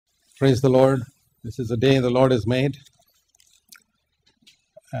Praise the Lord. This is a day the Lord has made.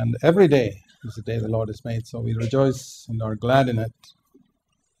 And every day is a day the Lord has made. So we rejoice and are glad in it.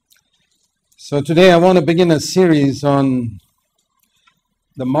 So today I want to begin a series on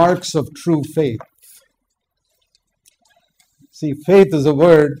the marks of true faith. See, faith is a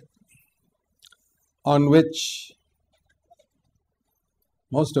word on which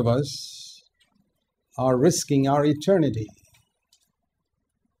most of us are risking our eternity.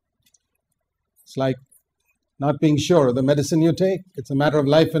 It's like not being sure of the medicine you take. It's a matter of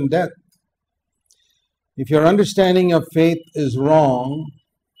life and death. If your understanding of faith is wrong,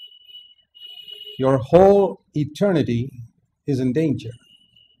 your whole eternity is in danger.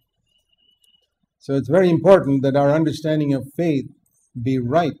 So it's very important that our understanding of faith be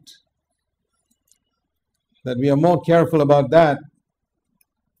right, that we are more careful about that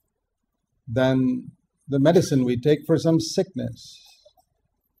than the medicine we take for some sickness.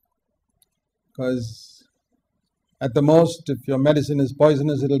 Because at the most, if your medicine is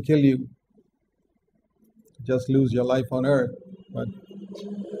poisonous, it'll kill you. Just lose your life on earth. But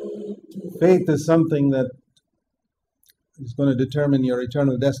faith is something that is going to determine your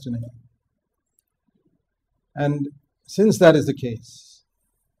eternal destiny. And since that is the case,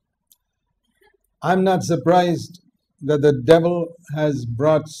 I'm not surprised that the devil has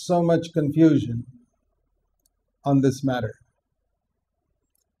brought so much confusion on this matter,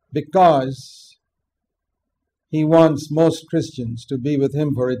 because he wants most Christians to be with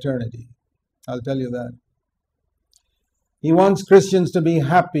him for eternity. I'll tell you that. He wants Christians to be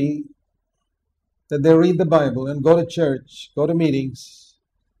happy that they read the Bible and go to church, go to meetings,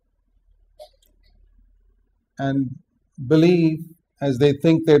 and believe as they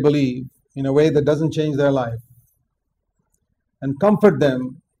think they believe in a way that doesn't change their life, and comfort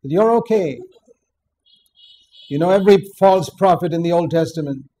them that you're okay. You know, every false prophet in the Old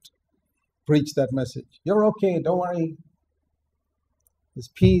Testament preached that message. You're okay, don't worry. There's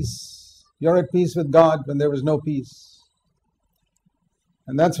peace. You're at peace with God when there was no peace.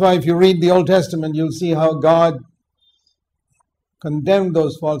 And that's why if you read the Old Testament, you'll see how God condemned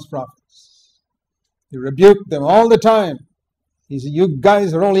those false prophets. He rebuked them all the time. He said, you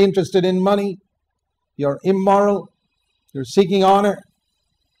guys are only interested in money. You're immoral. You're seeking honor.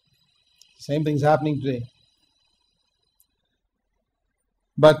 Same thing's happening today.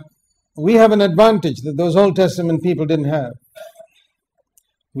 But we have an advantage that those Old Testament people didn't have.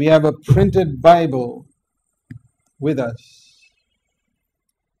 We have a printed Bible with us.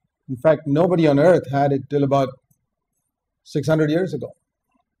 In fact, nobody on earth had it till about 600 years ago.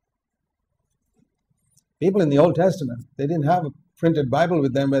 People in the Old Testament, they didn't have a printed Bible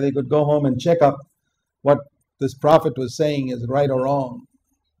with them where they could go home and check up what this prophet was saying is right or wrong.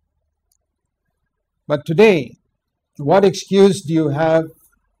 But today, what excuse do you have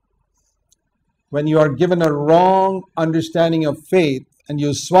when you are given a wrong understanding of faith and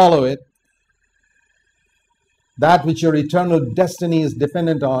you swallow it? That which your eternal destiny is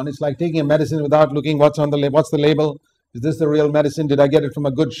dependent on. It's like taking a medicine without looking what's on the label. What's the label? Is this the real medicine? Did I get it from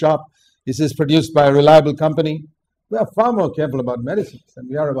a good shop? Is this produced by a reliable company? We are far more careful about medicines than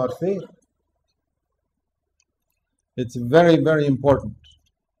we are about faith. It's very, very important.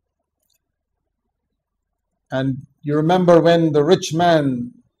 And you remember when the rich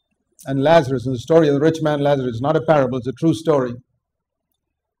man and Lazarus, in the story of the rich man Lazarus, it's not a parable, it's a true story,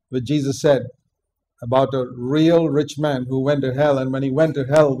 which Jesus said about a real rich man who went to hell. And when he went to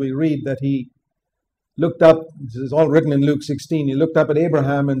hell, we read that he looked up, this is all written in Luke 16, he looked up at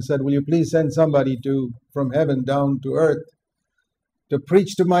Abraham and said, will you please send somebody from heaven down to earth to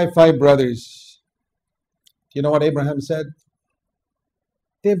preach to my 5 brothers? Do you know what Abraham said?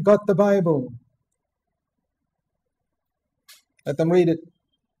 They've got the Bible. Let them read it.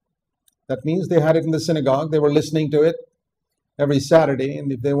 That means they had it in the synagogue. They were listening to it every Saturday.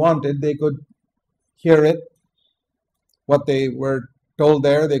 And if they wanted, they could hear it. What they were told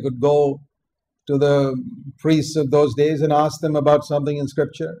there, they could go to the priests of those days and ask them about something in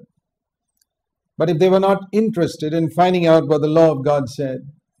Scripture. But if they were not interested in finding out what the law of God said,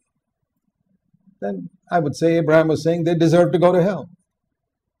 then I would say Abraham was saying they deserve to go to hell.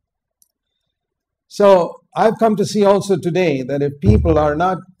 So I've come to see also today that if people are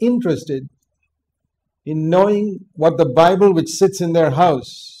not interested in knowing what the Bible which sits in their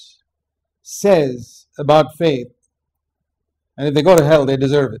house says about faith, and if they go to hell, they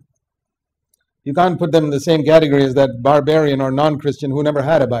deserve it. You can't put them in the same category as that barbarian or non-Christian who never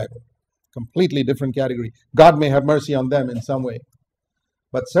had a Bible. Completely different category. God may have mercy on them in some way,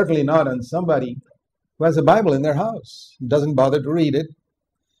 but certainly not on somebody who has a Bible in their house, doesn't bother to read it,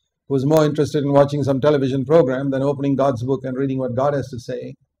 who's more interested in watching some television program than opening God's book and reading what God has to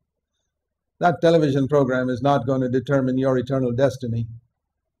say. That television program is not going to determine your eternal destiny.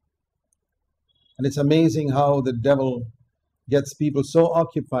 And it's amazing how the devil gets people so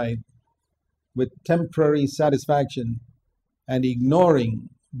occupied with temporary satisfaction and ignoring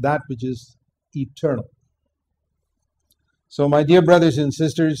that which is eternal. So, my dear brothers and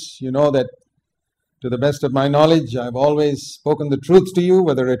sisters, you know that to the best of my knowledge, I've always spoken the truth to you,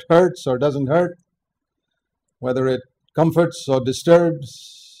 whether it hurts or doesn't hurt, whether it comforts or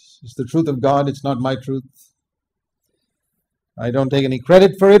disturbs. It's the truth of God, it's not my truth. I don't take any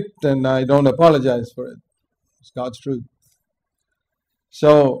credit for it, and I don't apologize for it. It's God's truth.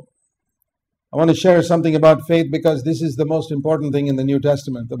 So, I want to share something about faith because this is the most important thing in the New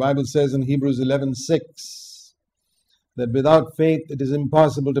Testament. The Bible says in Hebrews 11:6 that without faith it is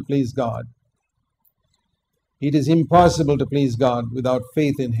impossible to please God. It is impossible to please God without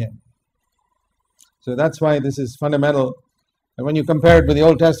faith in Him. So that's why this is fundamental. And when you compare it with the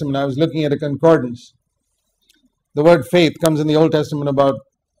Old Testament, I was looking at a concordance. The word faith comes in the Old Testament about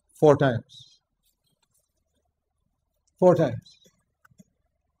 4 times. 4 times.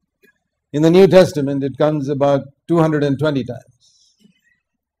 In the New Testament, it comes about 220 times.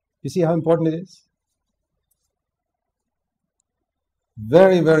 You see how important it is?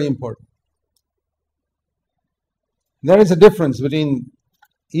 Very, very important. There is a difference between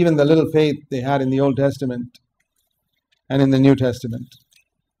even the little faith they had in the Old Testament and in the New Testament.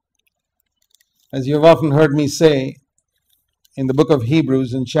 As you have often heard me say in the book of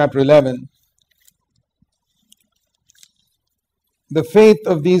Hebrews in chapter 11, the faith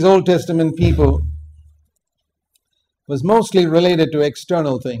of these Old Testament people was mostly related to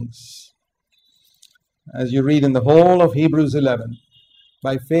external things. As you read in the whole of Hebrews 11,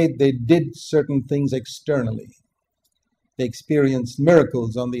 by faith they did certain things externally. They experienced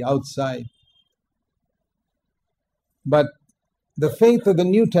miracles on the outside. But the faith of the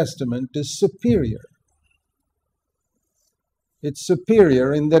New Testament is superior. It's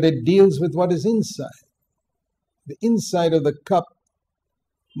superior in that it deals with what is inside. The inside of the cup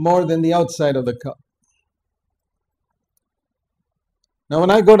more than the outside of the cup. Now,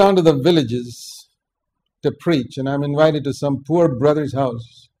 when I go down to the villages to preach, and I'm invited to some poor brother's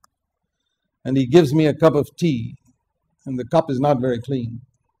house, and he gives me a cup of tea, and the cup is not very clean,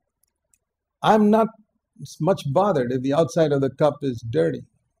 I'm not much bothered if the outside of the cup is dirty.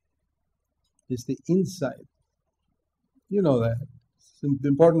 It's the inside. You know that. The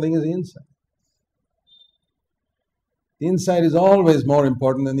important thing is the inside. The inside is always more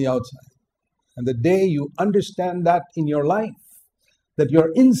important than the outside. And the day you understand that in your life, that your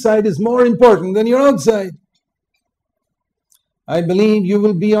inside is more important than your outside, I believe you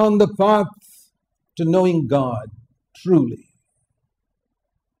will be on the path to knowing God truly.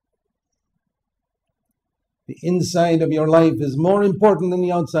 The inside of your life is more important than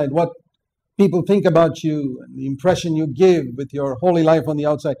the outside. What people think about you and the impression you give with your holy life on the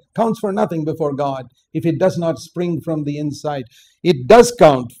outside counts for nothing before God if it does not spring from the inside. It does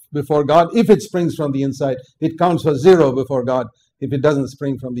count before God if it springs from the inside. It counts for 0 before God if it doesn't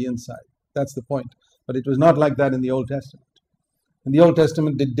spring from the inside. That's the point. But it was not like that in the Old Testament. In the Old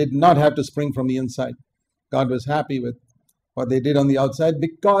Testament, it did not have to spring from the inside. God was happy with what they did on the outside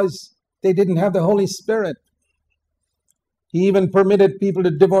because they didn't have the Holy Spirit. He even permitted people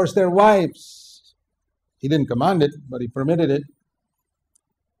to divorce their wives. He didn't command it, but he permitted it.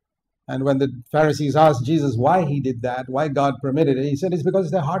 And when the Pharisees asked Jesus why he did that, why God permitted it, he said it's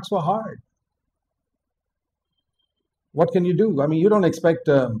because their hearts were hard. What can you do? I mean, you don't expect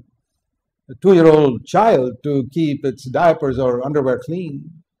a 2-year-old child to keep its diapers or underwear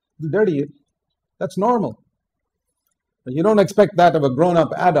clean. Dirty it. That's normal. But you don't expect that of a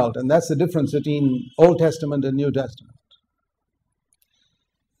grown-up adult, and that's the difference between Old Testament and New Testament.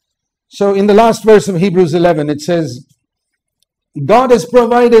 So in the last verse of Hebrews 11, it says, God has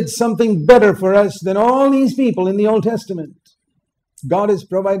provided something better for us than all these people in the Old Testament. God has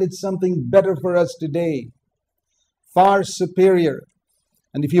provided something better for us today, far superior.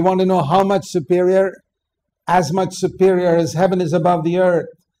 And if you want to know how much superior as heaven is above the earth,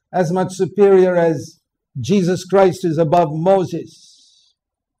 as much superior as Jesus Christ is above Moses.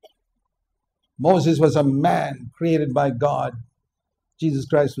 Moses was a man created by God. Jesus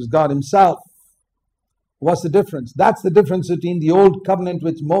Christ was God himself. What's the difference? That's the difference between the old covenant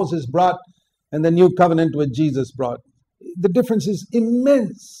which Moses brought and the new covenant which Jesus brought. The difference is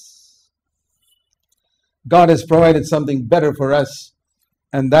immense. God has provided something better for us,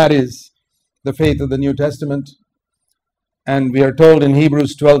 and that is the faith of the New Testament. And we are told in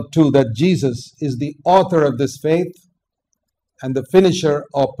Hebrews 12:2 that Jesus is the author of this faith and the finisher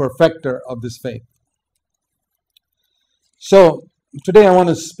or perfecter of this faith. So, Today I want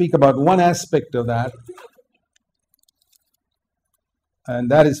to speak about one aspect of that,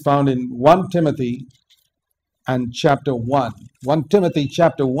 and that is found in 1 Timothy and chapter 1. 1 Timothy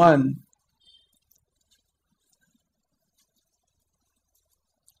chapter 1,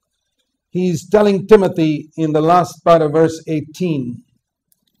 he's telling Timothy in the last part of verse 18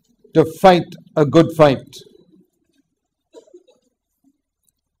 to fight a good fight.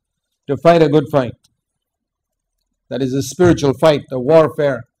 To fight a good fight. That is a spiritual fight, a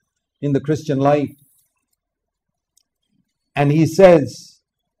warfare in the Christian life. And he says,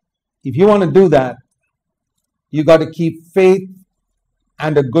 if you want to do that, you got to keep faith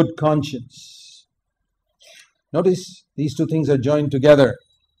and a good conscience. Notice these two things are joined together.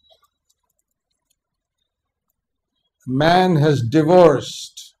 Man has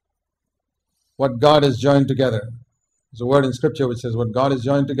divorced what God has joined together. There's a word in Scripture which says, what God has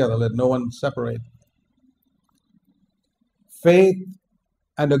joined together, let no one separate. Faith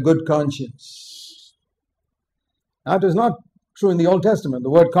and a good conscience. Now, it is not true in the Old Testament. The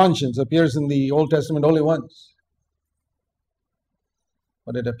word conscience appears in the Old Testament only once.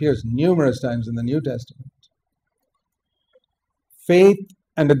 But it appears numerous times in the New Testament. Faith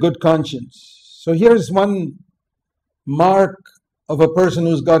and a good conscience. So here's one mark of a person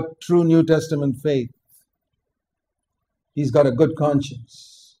who's got true New Testament faith. He's got a good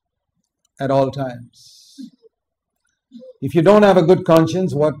conscience at all times. If you don't have a good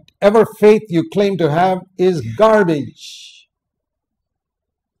conscience, whatever faith you claim to have is garbage.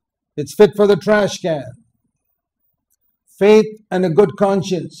 It's fit for the trash can. Faith and a good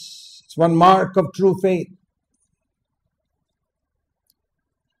conscience. It's one mark of true faith.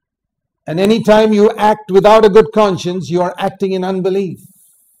 And anytime you act without a good conscience, you are acting in unbelief.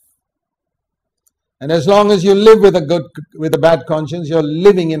 And as long as you live with a bad conscience, you're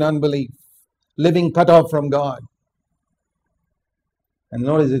living in unbelief, living cut off from God. And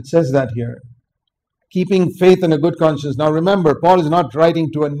notice it says that here. Keeping faith and a good conscience. Now remember, Paul is not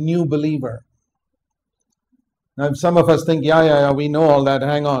writing to a new believer. Now if some of us think, yeah, we know all that,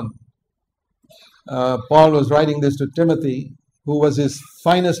 hang on. Paul was writing this to Timothy, who was his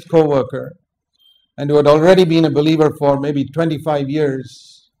finest co-worker, and who had already been a believer for maybe 25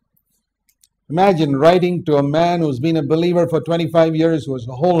 years. Imagine writing to a man who's been a believer for 25 years, who was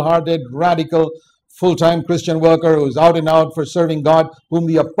a wholehearted, radical, full-time Christian worker, who's out and out for serving God, whom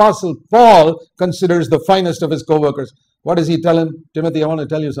the Apostle Paul considers the finest of his co-workers. What does he tell him? Timothy, I want to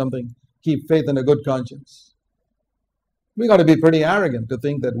tell you something. Keep faith and a good conscience. We got to be pretty arrogant to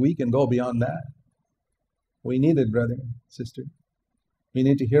think that we can go beyond that. We need it, brother, sister. We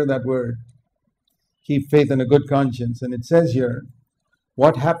need to hear that word. Keep faith and a good conscience. And it says here,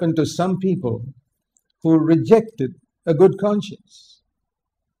 what happened to some people who rejected a good conscience?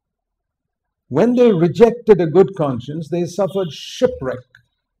 When they rejected a good conscience, they suffered shipwreck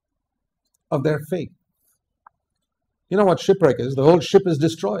of their faith. You know what shipwreck is? The whole ship is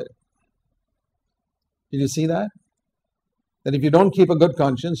destroyed. Did you see that? That if you don't keep a good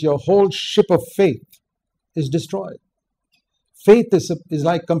conscience, your whole ship of faith is destroyed. Faith is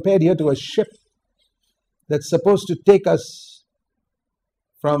like compared here to a ship that's supposed to take us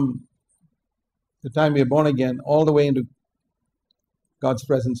from the time we are born again all the way into God's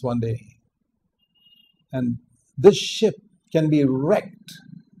presence one day. And this ship can be wrecked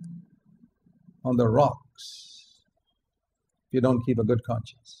on the rocks if you don't keep a good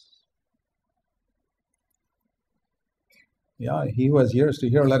conscience. Yeah, he who has ears to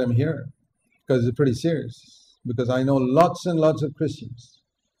hear, let him hear. Because it's pretty serious. Because I know lots and lots of Christians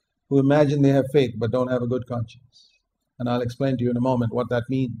who imagine they have faith but don't have a good conscience. And I'll explain to you in a moment what that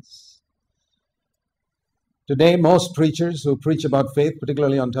means. Today, most preachers who preach about faith,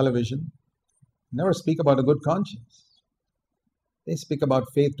 particularly on television, never speak about a good conscience. They speak about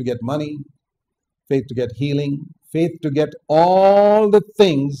faith to get money, faith to get healing, faith to get all the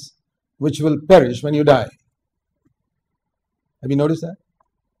things which will perish when you die. Have you noticed that?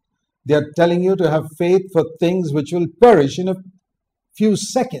 They are telling you to have faith for things which will perish in a few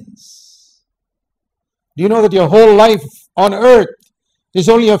seconds. Do you know that your whole life on earth is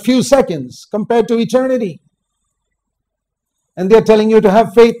only a few seconds compared to eternity? And they're telling you to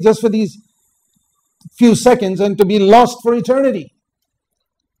have faith just for these few seconds and to be lost for eternity.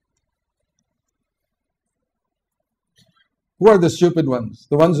 Who are the stupid ones?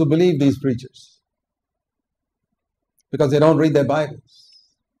 The ones who believe these preachers. Because they don't read their Bibles.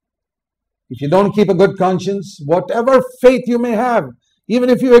 If you don't keep a good conscience, whatever faith you may have, even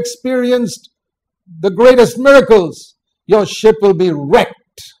if you experienced the greatest miracles, your ship will be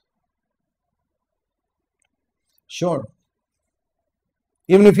wrecked. Sure.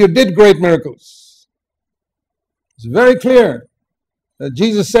 Even if you did great miracles. It's very clear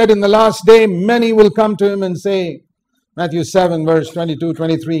Jesus said in the last day, many will come to him and say, Matthew 7, verse 22,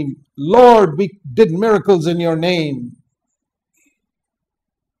 23, Lord, we did miracles in your name.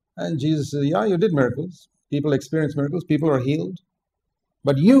 And Jesus said, yeah, you did miracles. People experience miracles. People are healed.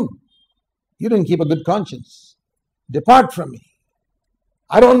 But you didn't keep a good conscience. Depart from me.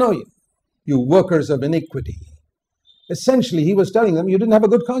 I don't know you. You workers of iniquity. Essentially, he was telling them, you didn't have a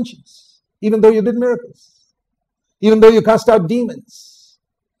good conscience, even though you did miracles, even though you cast out demons.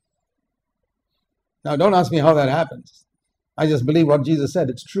 Now, don't ask me how that happens. I just believe what Jesus said.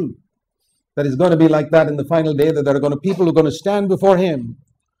 It's true. That it's going to be like that in the final day, that there are going to people who are going to stand before him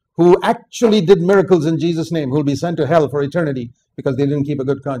who actually did miracles in Jesus' name, who will be sent to hell for eternity because they didn't keep a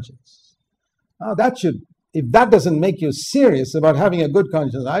good conscience. Now, if that doesn't make you serious about having a good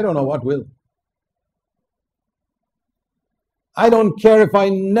conscience, I don't know what will. I don't care if I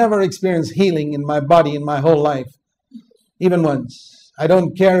never experience healing in my body in my whole life, even once. I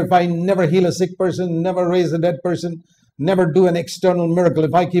don't care if I never heal a sick person, never raise a dead person, never do an external miracle.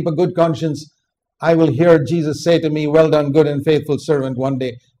 If I keep a good conscience, I will hear Jesus say to me, well done, good and faithful servant, one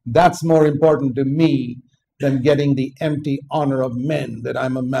day. That's more important to me than getting the empty honor of men that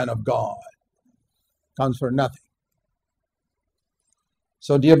I'm a man of God. Counts for nothing.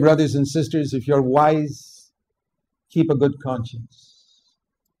 So, dear brothers and sisters, if you're wise, keep a good conscience.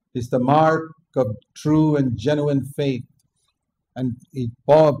 It's the mark of true and genuine faith. And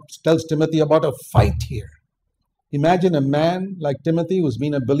Paul tells Timothy about a fight here. Imagine a man like Timothy who's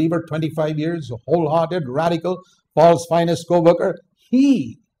been a believer 25 years, wholehearted, radical, Paul's finest co-worker.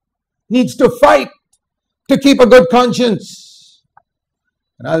 He needs to fight to keep a good conscience.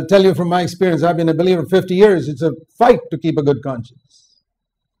 And I'll tell you from my experience, I've been a believer 50 years. It's a fight to keep a good conscience.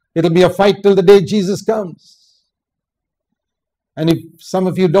 It'll be a fight till the day Jesus comes. And if some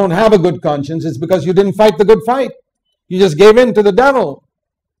of you don't have a good conscience, it's because you didn't fight the good fight. You just gave in to the devil.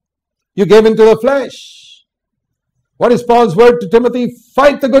 You gave in to the flesh. What is Paul's word to Timothy?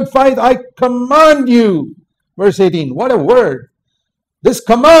 Fight the good fight. I command you. Verse 18. What a word. This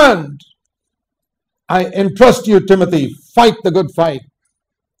command, I entrust you, Timothy. Fight the good fight.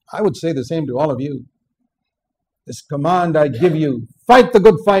 I would say the same to all of you. This command I give you. Fight the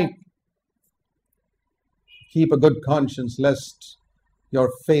good fight. Keep a good conscience, lest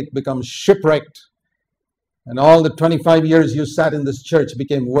your faith becomes shipwrecked and all the 25 years you sat in this church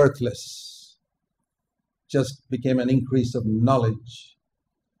became worthless. Just became an increase of knowledge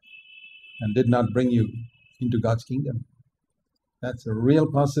and did not bring you into God's kingdom. That's a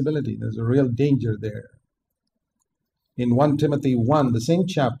real possibility. There's a real danger there. In 1 Timothy 1, the same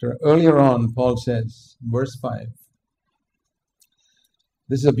chapter, earlier on, Paul says, verse 5.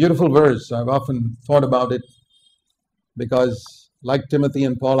 This is a beautiful verse. I've often thought about it because, like Timothy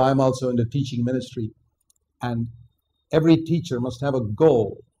and Paul, I'm also in the teaching ministry. And every teacher must have a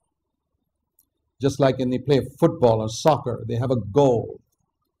goal. Just like when they play football or soccer, they have a goal.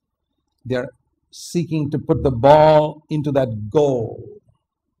 They're seeking to put the ball into that goal.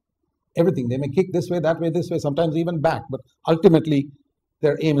 Everything. They may kick this way, sometimes even back. But ultimately,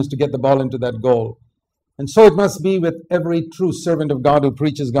 their aim is to get the ball into that goal. And so it must be with every true servant of God who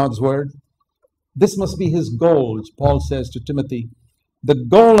preaches God's word. This must be his goal, which Paul says to Timothy. The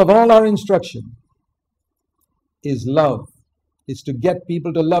goal of all our instruction is love. It's to get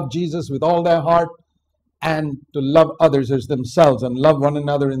people to love Jesus with all their heart and to love others as themselves and love one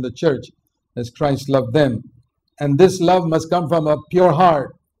another in the church as Christ loved them. And this love must come from a pure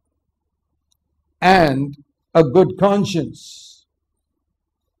heart and a good conscience.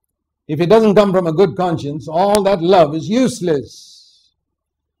 If it doesn't come from a good conscience, all that love is useless.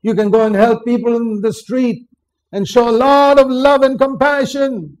 You can go and help people in the street and show a lot of love and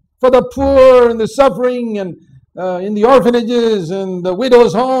compassion for the poor and the suffering and in the orphanages and the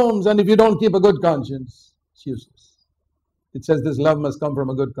widows' homes, and if you don't keep a good conscience, it's useless. It says this love must come from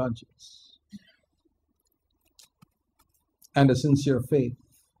a good conscience and a sincere faith.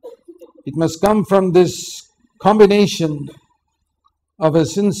 It must come from this combination of a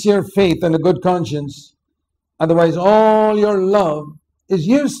sincere faith and a good conscience. Otherwise, all your love is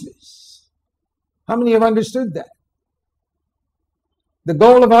useless. How many have understood that? The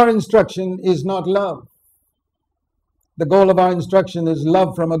goal of our instruction is not love. The goal of our instruction is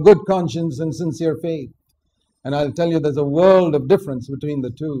love from a good conscience and sincere faith. And I'll tell you, there's a world of difference between the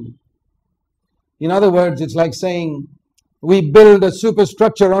two. In other words, it's like saying we build a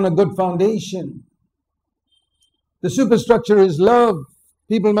superstructure on a good foundation. The superstructure is love.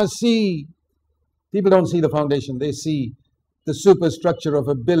 People must see. People don't see the foundation. They see the superstructure of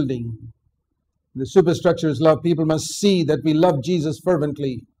a building. The superstructure is love. People must see that we love Jesus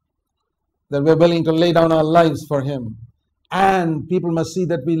fervently, that we're willing to lay down our lives for him. And people must see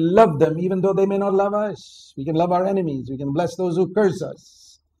that we love them even though they may not love us. We can love our enemies. We can bless those who curse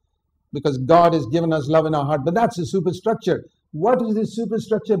us because God has given us love in our heart. But that's the superstructure. What is this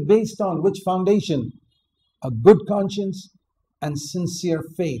superstructure based on? Which foundation? A good conscience and sincere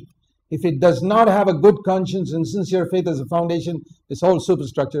faith. If it does not have a good conscience and sincere faith as a foundation, this whole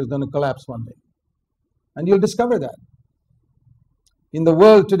superstructure is going to collapse one day. And you'll discover that. In the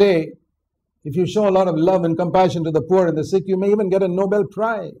world today, if you show a lot of love and compassion to the poor and the sick, you may even get a Nobel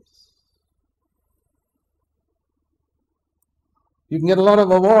Prize. You can get a lot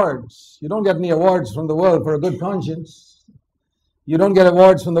of awards. You don't get any awards from the world for a good conscience. You don't get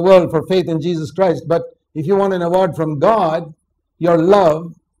awards from the world for faith in Jesus Christ. But if you want an award from God, your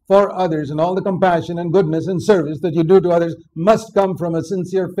love for others and all the compassion and goodness and service that you do to others must come from a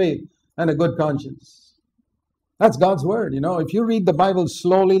sincere faith and a good conscience. That's God's word. If you read the Bible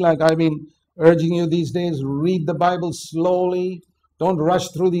slowly, like I've been urging you these days, read the Bible slowly. Don't rush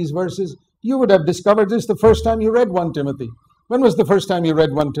through these verses. You would have discovered this the first time you read 1 Timothy. When was the first time you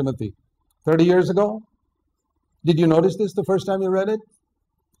read 1 Timothy? 30 years ago? Did you notice this the first time you read it?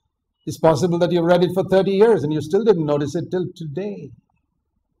 It's possible that you read it for 30 years and you still didn't notice it till today.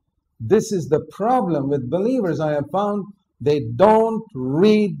 This is the problem with believers. I have found they don't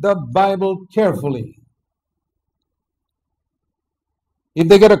read the Bible carefully. If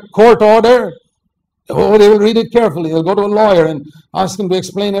they get a court order, they will read it carefully. They'll go to a lawyer and ask him to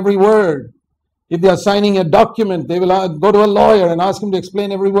explain every word. If they are signing a document, they will go to a lawyer and ask him to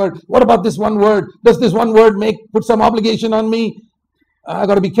explain every word. What about this one word? Does this one word put some obligation on me? I've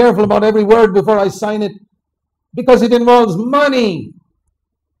got to be careful about every word before I sign it because it involves money.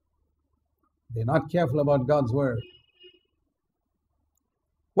 They're not careful about God's word.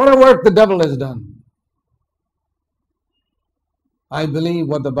 What a work the devil has done. I believe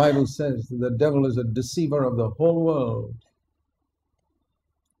what the Bible says, the devil is a deceiver of the whole world.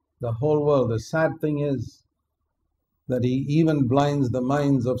 The whole world. The sad thing is that he even blinds the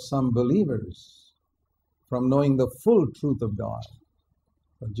minds of some believers from knowing the full truth of God.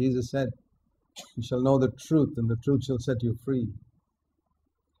 But Jesus said, you shall know the truth, and the truth shall set you free.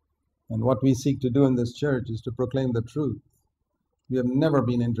 And what we seek to do in this church is to proclaim the truth. We have never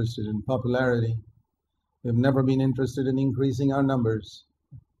been interested in popularity. We have never been interested in increasing our numbers.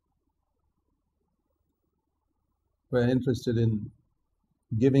 We're interested in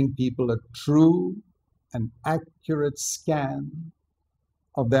giving people a true and accurate scan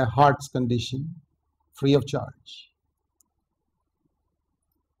of their heart's condition, free of charge.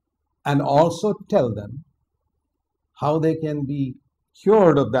 And also tell them how they can be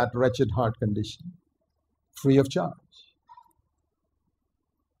cured of that wretched heart condition, free of charge.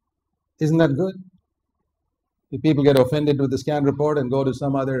 Isn't that good? If people get offended with the scan report and go to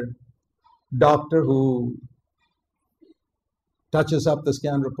some other doctor who touches up the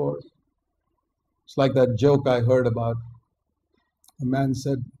scan report, it's like that joke I heard about. A man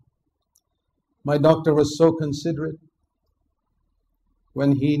said, my doctor was so considerate.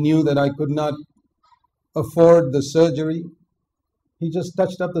 When he knew that I could not afford the surgery, he just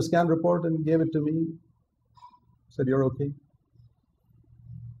touched up the scan report and gave it to me. Said, you're okay.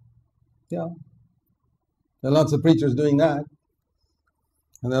 Yeah. There are lots of preachers doing that.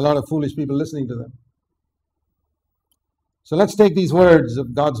 And there are a lot of foolish people listening to them. So let's take these words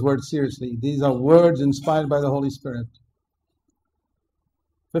of God's word seriously. These are words inspired by the Holy Spirit.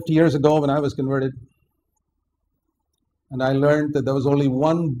 50 years ago when I was converted, and I learned that there was only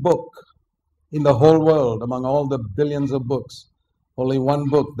one book in the whole world, among all the billions of books, only one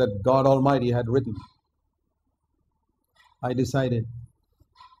book that God Almighty had written. I decided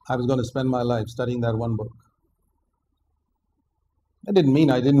I was going to spend my life studying that one book. That didn't mean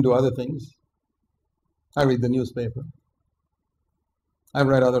I didn't do other things. I read the newspaper. I've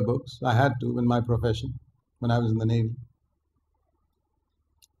read other books. I had to in my profession when I was in the Navy.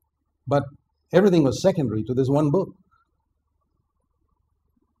 But everything was secondary to this one book.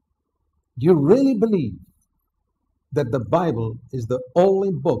 Do you really believe that the Bible is the only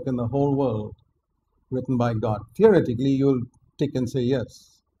book in the whole world written by God? Theoretically, you'll tick and say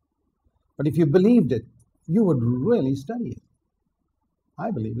yes. But if you believed it, you would really study it.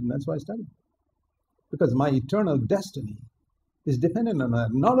 I believe it, and that's why I study it. Because my eternal destiny is dependent on that.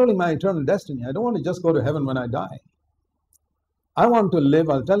 Not only my eternal destiny, I don't want to just go to heaven when I die. I want to live,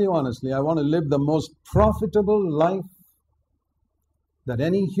 I'll tell you honestly, I want to live the most profitable life that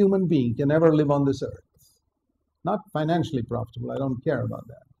any human being can ever live on this earth. Not financially profitable, I don't care about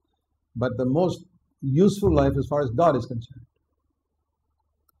that. But the most useful life as far as God is concerned.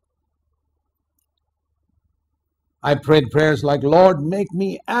 I prayed prayers like, Lord, make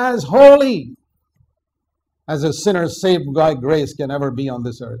me as holy as a sinner saved by grace can ever be on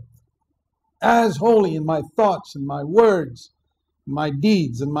this earth. As holy in my thoughts and my words, my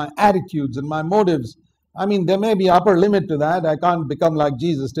deeds and my attitudes and my motives. I mean, there may be upper limit to that. I can't become like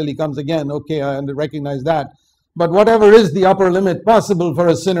Jesus till he comes again. Okay, I recognize that. But whatever is the upper limit possible for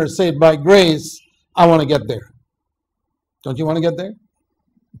a sinner saved by grace, I want to get there. Don't you want to get there?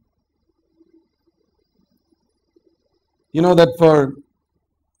 You know that for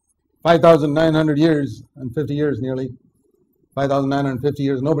 5,900 years and 50 years nearly, 5,950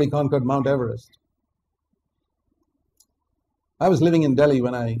 years, nobody conquered Mount Everest. I was living in Delhi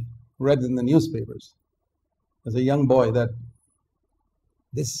when I read in the newspapers as a young boy that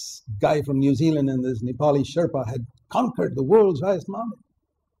this guy from New Zealand and this Nepali Sherpa had conquered the world's highest mountain.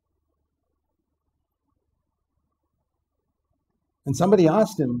 And somebody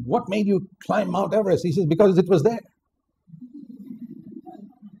asked him, what made you climb Mount Everest? He says, because it was there.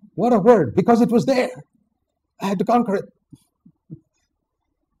 What a word, because it was there. I had to conquer it.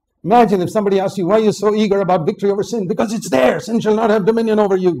 Imagine if somebody asked you, why are you so eager about victory over sin? Because it's there. Sin shall not have dominion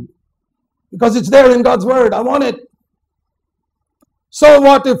over you. Because it's there in God's word. I want it. So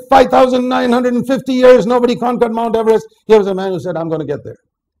what if 5,950 years nobody conquered Mount Everest? Here was a man who said, I'm going to get there.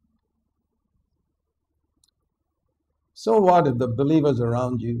 So what if the believers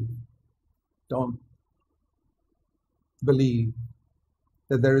around you don't believe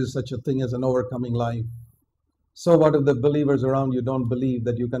that there is such a thing as an overcoming life? So what if the believers around you don't believe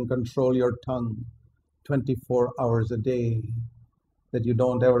that you can control your tongue 24 hours a day, that you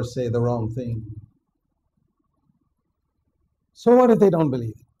don't ever say the wrong thing? So what if they don't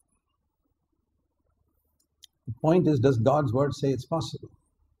believe it? The point is, does God's word say it's possible?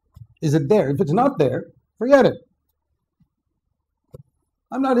 Is it there? If it's not there, forget it.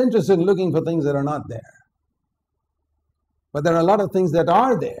 I'm not interested in looking for things that are not there. But there are a lot of things that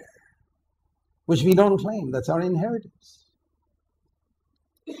are there, which we don't claim. That's our inheritance.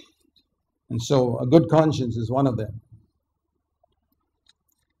 And so a good conscience is one of them.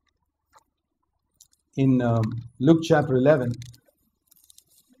 In Luke chapter 11,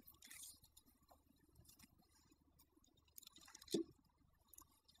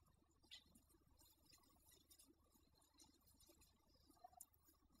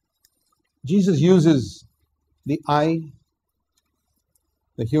 Jesus uses the eye,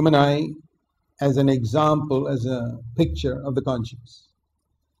 the human eye, as an example, as a picture of the conscience.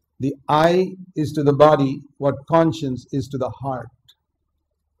 The eye is to the body what conscience is to the heart.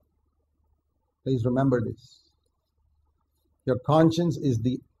 Please remember this. Your conscience is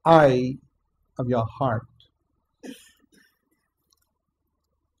the eye of your heart.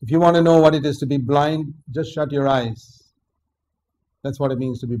 If you want to know what it is to be blind, just shut your eyes. That's what it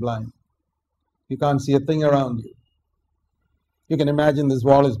means to be blind. You can't see a thing around you. You can imagine this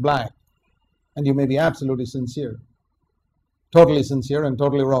wall is black, and you may be absolutely sincere, totally sincere and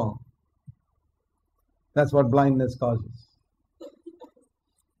totally wrong. That's what blindness causes.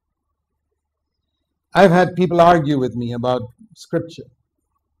 I've had people argue with me about scripture.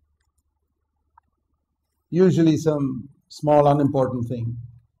 Usually some small unimportant thing.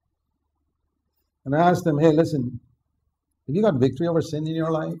 And I ask them, hey, listen, have you got victory over sin in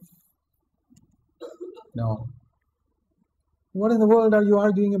your life? No. What in the world are you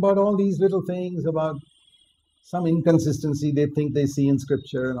arguing about all these little things, about some inconsistency they think they see in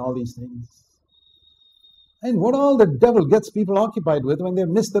scripture and all these things? And what all the devil gets people occupied with when they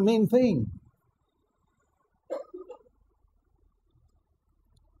miss the main thing?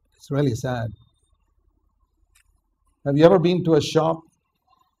 It's really sad. Have you ever been to a shop?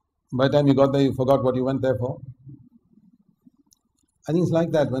 By the time you got there, you forgot what you went there for? I think it's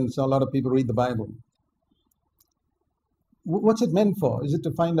like that when a lot of people read the Bible. What's it meant for? Is it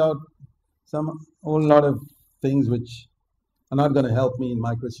to find out some whole lot of things which are not going to help me in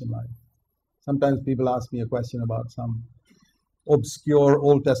my Christian life? Sometimes people ask me a question about some obscure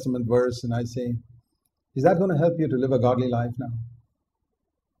Old Testament verse, and I say, is that going to help you to live a godly life now?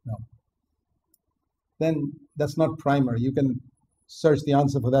 No. Then that's not primary. You can search the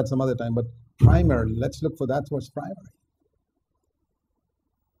answer for that some other time, but primarily, let's look for that's what's primary.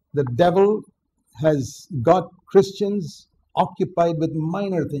 The devil has got Christians occupied with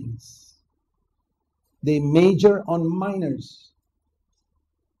minor things. They major on minors.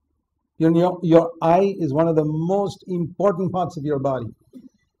 Your eye is one of the most important parts of your body,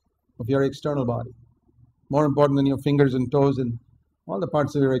 of your external body. More important than your fingers and toes and all the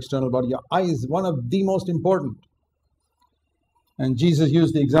parts of your external body. Your eye is one of the most important. And Jesus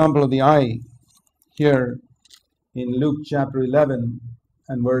used the example of the eye here in Luke chapter 11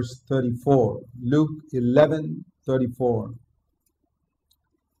 and verse 34. Luke 11:34.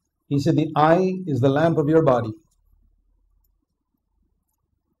 He said the eye is the lamp of your body.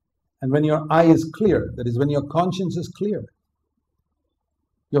 And when your eye is clear, that is when your conscience is clear,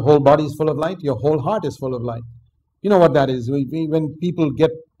 your whole body is full of light, your whole heart is full of light. You know what that is? When people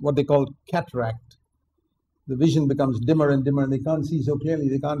get what they call cataract, the vision becomes dimmer and dimmer and they can't see so clearly,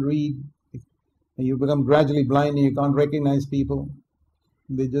 they can't read, and you become gradually blind and you can't recognize people.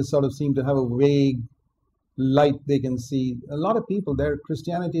 They just sort of seem to have a vague light they can see. A lot of people, their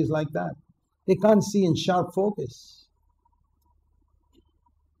Christianity is like that. They can't see in sharp focus.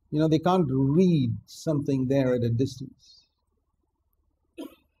 You know, they can't read something there at a distance.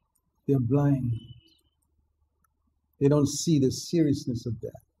 They're blind. They don't see the seriousness of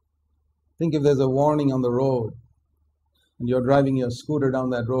that. Think if there's a warning on the road and you're driving your scooter down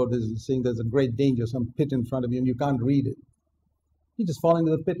that road, saying there's a great danger, some pit in front of you, and you can't read it. You just fall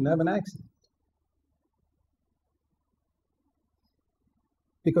into the pit and have an accident.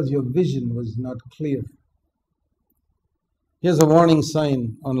 Because your vision was not clear. Here's a warning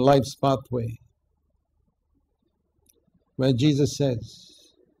sign on life's pathway where Jesus says,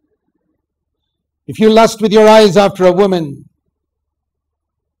 if you lust with your eyes after a woman,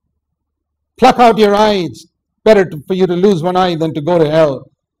 pluck out your eye. It's better for you to lose one eye than to go to hell.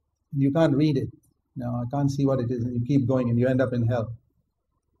 You can't read it. No, I can't see what it is. And you keep going and you end up in hell.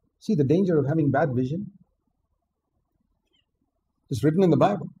 See the danger of having bad vision? It's written in the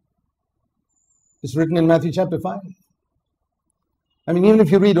Bible. It's written in Matthew chapter 5. I mean, even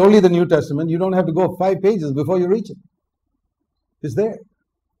if you read only the New Testament, you don't have to go 5 pages before you reach it. It's there.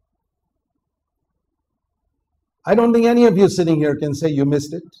 I don't think any of you sitting here can say you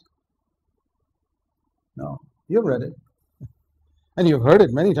missed it. No, you've read it. And you've heard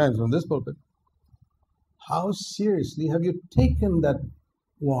it many times from this pulpit. How seriously have you taken that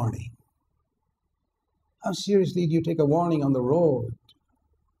warning? How seriously do you take a warning on the road?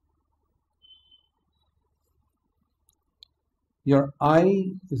 Your eye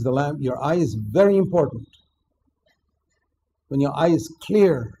is the lamp. Your eye is very important. When your eye is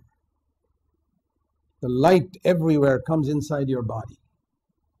clear, the light everywhere comes inside your body.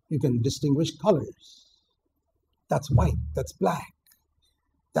 You can distinguish colors. That's white, that's black,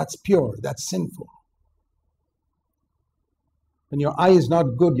 that's pure, that's sinful. When your eye is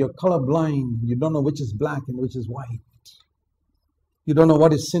not good, you're colorblind. You don't know which is black and which is white. You don't know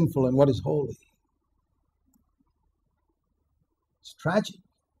what is sinful and what is holy. It's tragic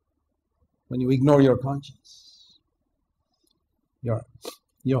when you ignore your conscience.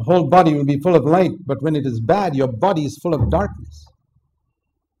 Your whole body will be full of light, but when it is bad, your body is full of darkness.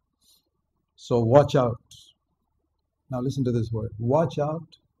 So watch out. Now listen to this word. Watch out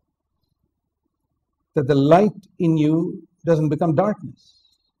that the light in you doesn't become darkness.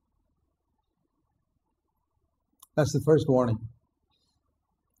 That's the first warning.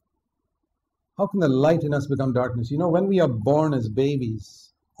 How can the light in us become darkness? You know, when we are born as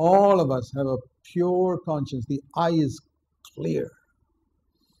babies, all of us have a pure conscience. The eye is clear.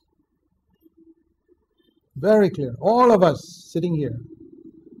 Very clear. All of us sitting here,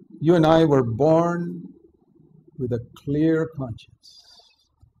 you and I were born with a clear conscience.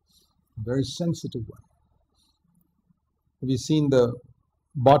 A very sensitive one. Have you seen the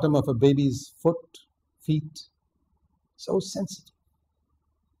bottom of a baby's feet? So sensitive.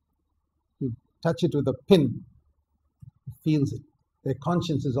 You touch it with a pin, it feels it. Their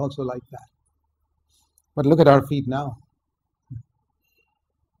conscience is also like that. But look at our feet now. You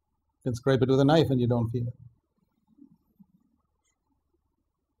can scrape it with a knife and you don't feel it.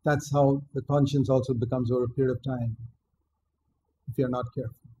 That's how the conscience also becomes over a period of time, if you're not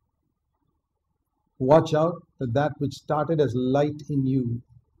careful. Watch out that that which started as light in you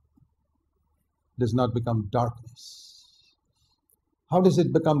does not become darkness. How does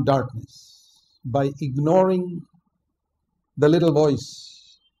it become darkness? By ignoring the little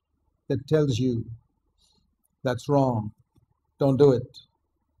voice that tells you that's wrong, don't do it.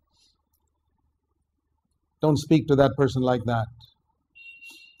 Don't speak to that person like that.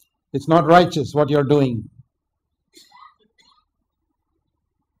 It's not righteous what you're doing.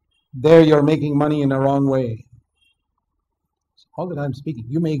 There you're making money in a wrong way. All that I'm speaking,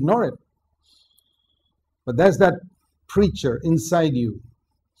 you may ignore it. But there's that preacher inside you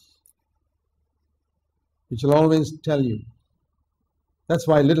which will always tell you. That's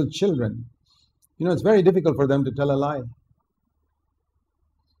why little children, you know, it's very difficult for them to tell a lie.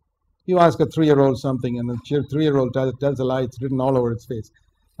 You ask a 3-year-old something and the 3-year-old tells a lie, it's written all over its face.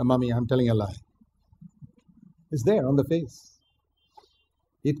 Mommy, I'm telling a lie. It's there on the face.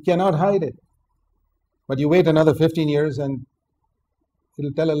 It cannot hide it. But you wait another 15 years and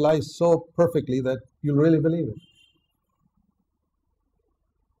it'll tell a lie so perfectly that you'll really believe it.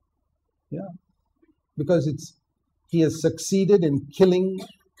 Yeah, because he has succeeded in killing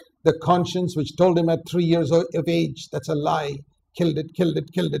the conscience which told him at 3 years of age, that's a lie. Killed it, killed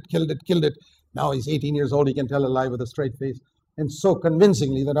it, killed it, killed it, killed it. Now he's 18 years old, he can tell a lie with a straight face, and so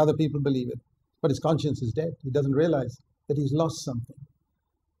convincingly that other people believe it. But his conscience is dead. He doesn't realize that he's lost something.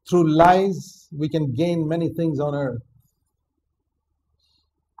 Through lies, we can gain many things on earth.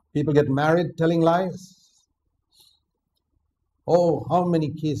 People get married telling lies. Oh, how many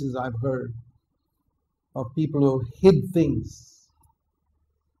cases I've heard of people who hid things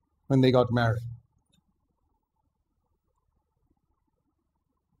when they got married.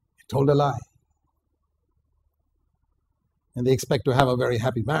 They told a lie. And they expect to have a very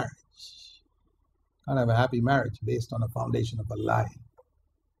happy marriage. Can't have a happy marriage based on a foundation of a lie.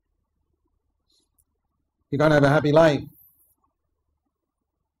 You can't have a happy life.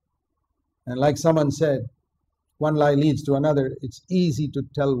 And like someone said, one lie leads to another. It's easy to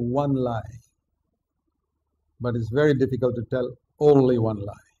tell one lie, but it's very difficult to tell only one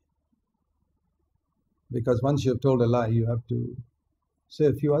lie. Because once you've told a lie, you have to say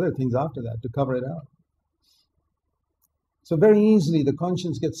a few other things after that to cover it up. So very easily the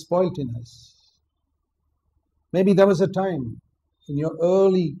conscience gets spoilt in us. Maybe there was a time in your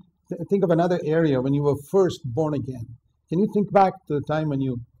early, think of another area when you were first born again. Can you think back to the time when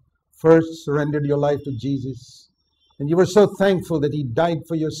you first surrendered your life to Jesus? And you were so thankful that he died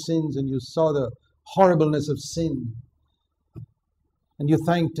for your sins, and you saw the horribleness of sin. And you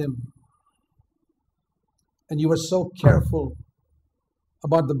thanked him. And you were so careful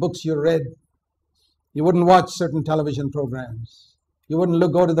about the books you read. You wouldn't watch certain television programs. You wouldn't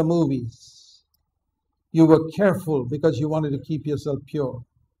go to the movies. You were careful because you wanted to keep yourself pure.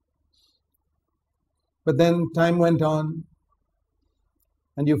 But then time went on,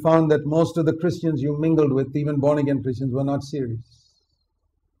 and you found that most of the Christians you mingled with, even born-again Christians, were not serious.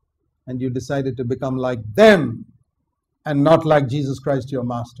 And you decided to become like them and not like Jesus Christ, your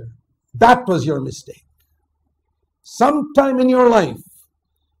master. That was your mistake. Sometime in your life,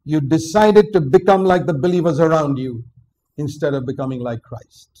 you decided to become like the believers around you instead of becoming like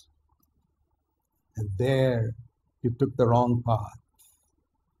Christ. And there you took the wrong path.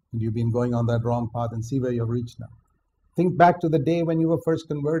 And you've been going on that wrong path, and see where you've reached now. Think back to the day when you were first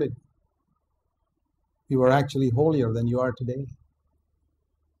converted. You were actually holier than you are today.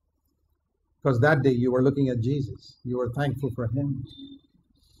 Because that day you were looking at Jesus. You were thankful for him.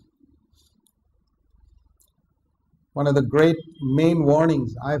 One of the great main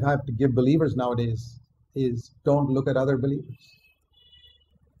warnings I've had to give believers nowadays is don't look at other believers.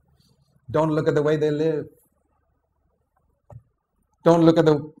 Don't look at the way they live. Don't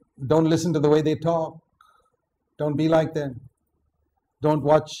listen to the way they talk. Don't be like them. Don't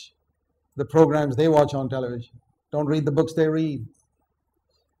watch the programs they watch on television. Don't read the books they read.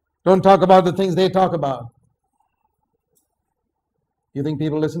 Don't talk about the things they talk about. You think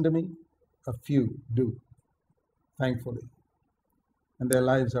people listen to me? A few do, thankfully. And their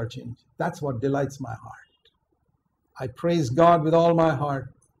lives are changed. That's what delights my heart. I praise God with all my heart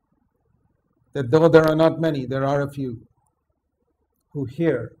that though there are not many, there are a few who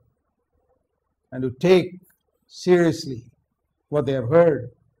hear and who take seriously what they have heard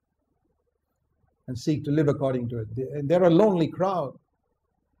and seek to live according to it. They're a lonely crowd.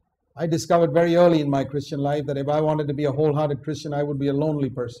 I discovered very early in my Christian life that if I wanted to be a wholehearted Christian, I would be a lonely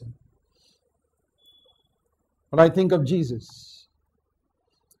person. But I think of Jesus.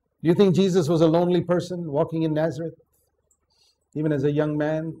 Do you think Jesus was a lonely person walking in Nazareth, even as a young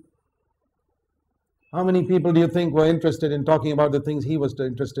man? How many people do you think were interested in talking about the things he was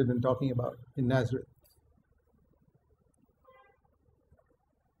interested in talking about in Nazareth?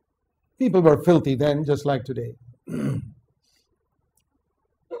 People were filthy then, just like today.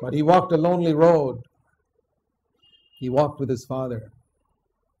 But he walked a lonely road. He walked with his Father.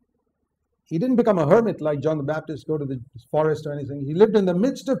 He didn't become a hermit like John the Baptist, go to the forest or anything. He lived in the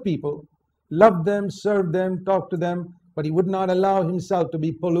midst of people, loved them, served them, talked to them, but he would not allow himself to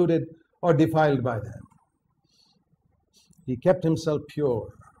be polluted or defiled by them. He kept himself pure.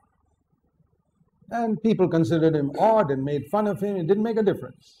 And people considered him odd and made fun of him. It didn't make a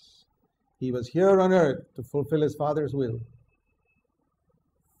difference. He was here on earth to fulfill his Father's will.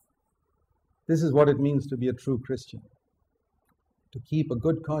 This is what it means to be a true Christian, to keep a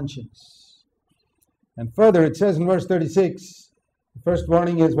good conscience. And further, it says in verse 36, the first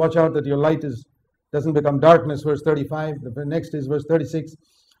warning is watch out that your light doesn't become darkness, verse 35. The next is verse 36.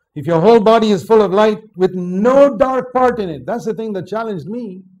 If your whole body is full of light with no dark part in it, that's the thing that challenged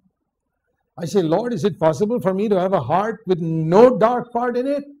me. I say, Lord, is it possible for me to have a heart with no dark part in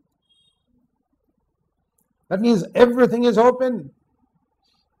it? That means everything is open.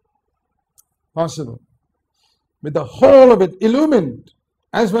 possible. With the whole of it illumined,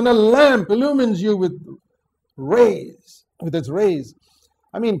 as when a lamp illumines you with rays, with its rays.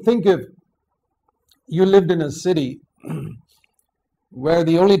 I mean, think if you lived in a city where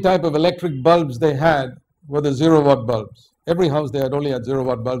the only type of electric bulbs they had were the 0-watt bulbs. Every house they had only had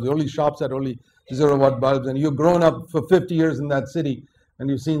 0-watt bulbs. The only shops had only 0-watt bulbs. And you've grown up for 50 years in that city, and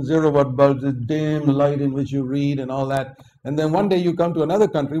you've seen 0-watt bulbs, the dim light in which you read and all that. And then one day you come to another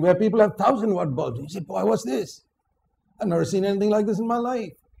country where people have 1,000-watt bulbs. And you say, boy, what's this? I've never seen anything like this in my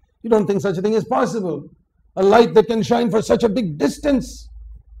life. You don't think such a thing is possible. A light that can shine for such a big distance.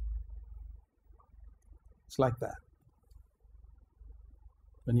 It's like that.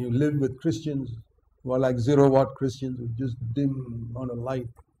 When you live with Christians who are like 0-watt Christians with just dim amount of light,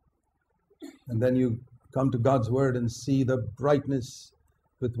 and then you come to God's Word and see the brightness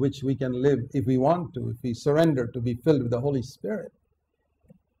with which we can live if we want to, if we surrender to be filled with the Holy Spirit.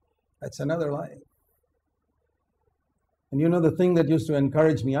 That's another life. And you know the thing that used to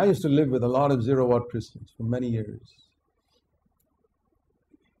encourage me, I used to live with a lot of 0-watt Christians for many years.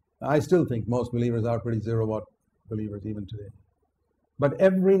 I still think most believers are pretty 0-watt believers even today. But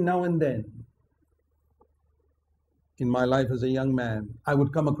every now and then, in my life as a young man, I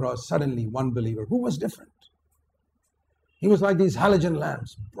would come across suddenly one believer who was different. He was like these halogen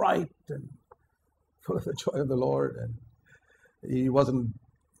lamps, bright and full of the joy of the Lord. And he wasn't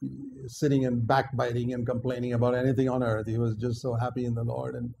sitting and backbiting and complaining about anything on earth. He was just so happy in the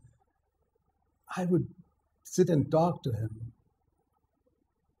Lord. And I would sit and talk to him.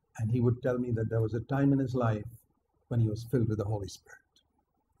 And he would tell me that there was a time in his life when he was filled with the Holy Spirit.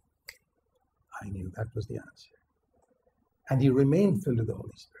 I knew that was the answer. And he remained filled with the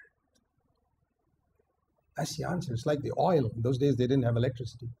Holy Spirit. That's the answer. It's like the oil. In those days, they didn't have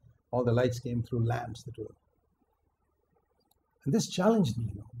electricity. All the lights came through lamps that were. And this challenged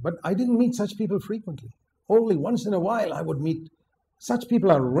me, But I didn't meet such people frequently. Only once in a while I would meet. Such people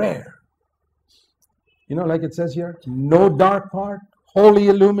are rare. Like it says here, no dark part, wholly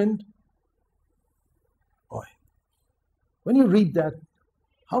illumined. Boy, when you read that,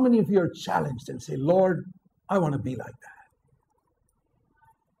 how many of you are challenged and say, Lord, I want to be like that?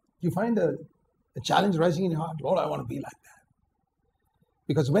 You find a challenge rising in your heart, Lord, I want to be like that.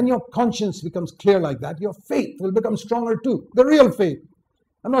 Because when your conscience becomes clear like that, your faith will become stronger too. The real faith.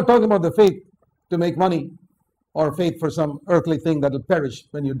 I'm not talking about the faith to make money or faith for some earthly thing that will perish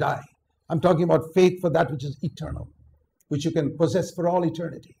when you die. I'm talking about faith for that which is eternal, which you can possess for all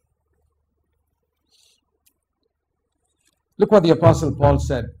eternity. Look what the Apostle Paul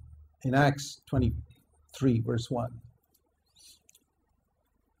said in Acts 23, verse 1.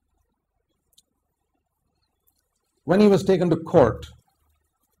 When he was taken to court,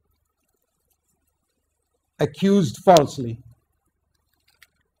 accused falsely,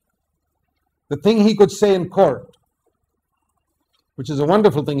 the thing he could say in court, which is a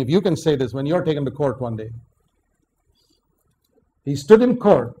wonderful thing if you can say this when you're taken to court one day. He stood in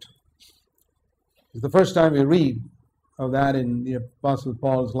court. It's the first time we read of that in the Apostle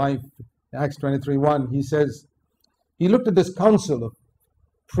Paul's life. Acts 23:1, he says, he looked at this council of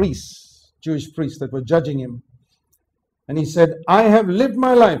priests, Jewish priests that were judging him, and he said, I have lived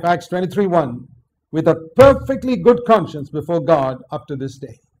my life, Acts 23:1, with a perfectly good conscience before God up to this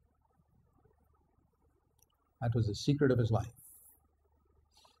day. That was the secret of his life.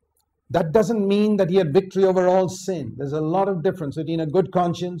 That doesn't mean that he had victory over all sin. There's a lot of difference between a good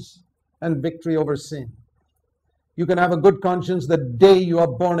conscience and victory over sin. You can have a good conscience the day you are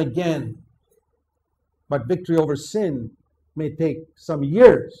born again, but victory over sin may take some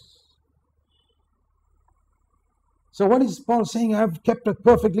years. So what is Paul saying? I have kept a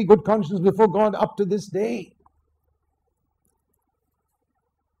perfectly good conscience before God up to this day.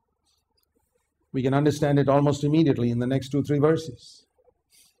 We can understand it almost immediately in the next 2-3 verses.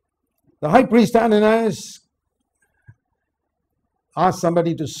 The high priest Ananias asked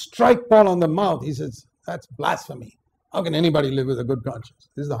somebody to strike Paul on the mouth. He says, that's blasphemy. How can anybody live with a good conscience?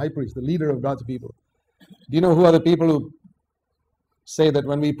 This is the high priest, the leader of God's people. Do you know who are the people who say that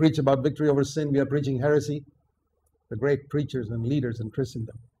when we preach about victory over sin, we are preaching heresy? The great preachers and leaders in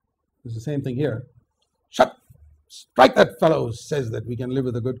Christendom. It's the same thing here. Strike that fellow who says that we can live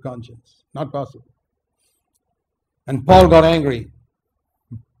with a good conscience. Not possible. And Paul got angry.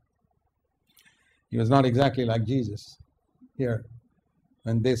 He was not exactly like Jesus here.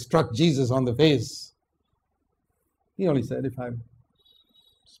 When they struck Jesus on the face, he only said, if I've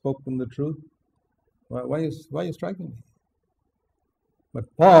spoken the truth, why are you striking me? But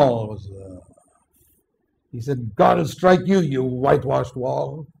Paul was, he said, God will strike you, you whitewashed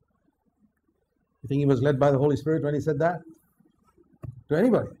wall. You think he was led by the Holy Spirit when he said that? To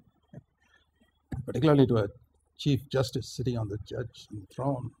anybody. particularly to a chief justice sitting on the judge and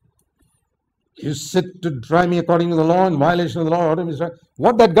throne. You sit to try me according to the law, in violation of the law.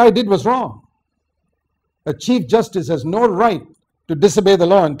 What that guy did was wrong. A chief justice has no right to disobey the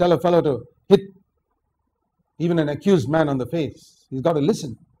law and tell a fellow to hit even an accused man on the face. He's got to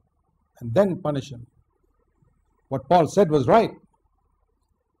listen and then punish him. What Paul said was right,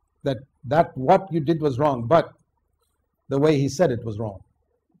 that what you did was wrong, but the way he said it was wrong.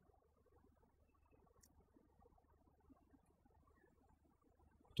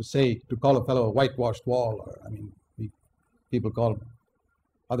 To call a fellow a whitewashed wall, or people call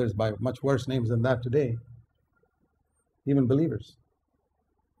others by much worse names than that today, even believers.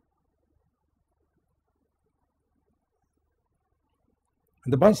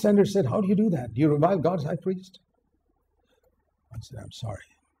 And the bystander said, "How do you do that? Do you revile God's high priest?" I said, "I'm sorry.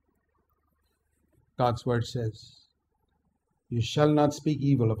 God's word says, you shall not speak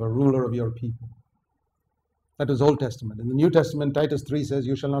evil of a ruler of your people." That was Old Testament. In the New Testament, Titus 3 says,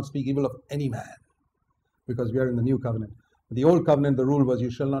 you shall not speak evil of any man, because we are in the New Covenant. In the Old Covenant, the rule was, you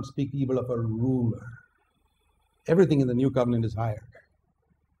shall not speak evil of a ruler. Everything in the New Covenant is higher.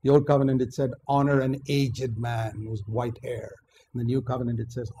 The Old Covenant, it said, honor an aged man with white hair. In the New Covenant,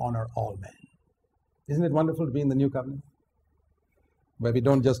 it says, honor all men. Isn't it wonderful to be in the New Covenant? Where we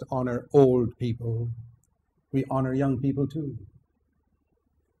don't just honor old people, we honor young people too.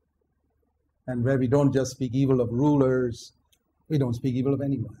 And where we don't just speak evil of rulers, we don't speak evil of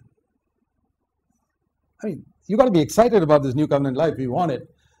anyone. You got to be excited about this New Covenant life. You want it.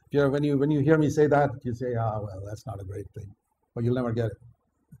 When you hear me say that, you say, well, that's not a great thing. Or you'll never get it.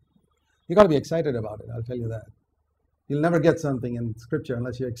 You got to be excited about it, I'll tell you that. You'll never get something in Scripture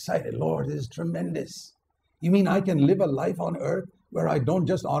unless you're excited. Lord, this is tremendous. You mean I can live a life on earth where I don't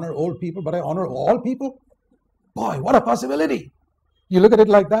just honor old people, but I honor all people? Boy, what a possibility. You look at it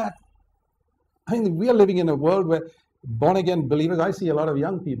like that. We are living in a world where born-again believers, I see a lot of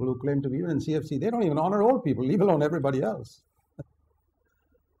young people who claim to be even in CFC, they don't even honor old people, leave alone everybody else.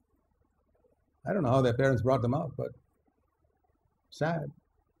 I don't know how their parents brought them up, but sad.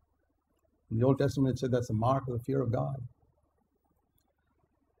 In the Old Testament, it said that's a mark of the fear of God.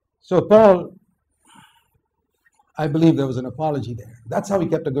 So Paul, I believe there was an apology there. That's how he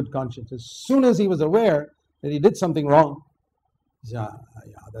kept a good conscience. As soon as he was aware that he did something wrong, yeah,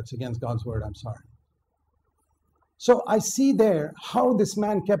 that's against God's word, I'm sorry. So I see there how this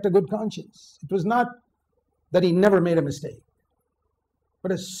man kept a good conscience. It was not that he never made a mistake,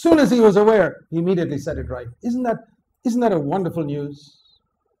 but as soon as he was aware, he immediately set it right. Isn't that a wonderful news?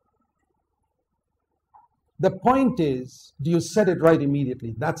 The point is, do you set it right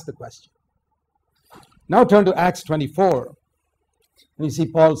immediately? That's the question. Now turn to Acts 24, and you see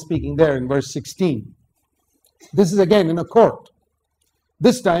Paul speaking there in verse 16. This is again in a court.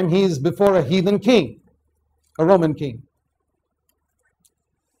 This time he is before a heathen king, a Roman king.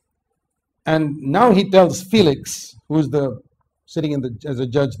 And now he tells Felix, who's sitting as a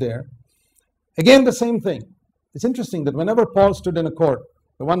judge there, again the same thing. It's interesting that whenever Paul stood in a court,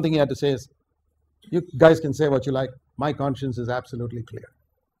 the one thing he had to say is, you guys can say what you like, my conscience is absolutely clear.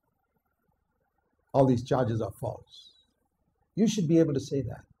 All these charges are false. You should be able to say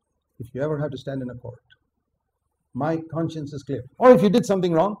that if you ever have to stand in a court. My conscience is clear. Or if you did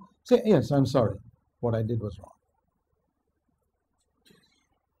something wrong, say, yes, I'm sorry. What I did was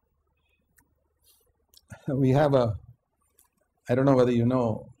wrong. We have I don't know whether you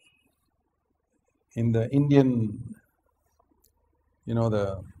know, in the Indian,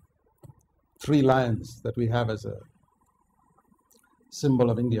 the 3 lions that we have as a symbol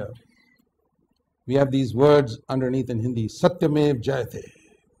of India. We have these words underneath in Hindi, Satyamev Jayate.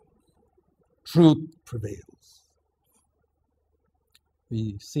 Truth prevails.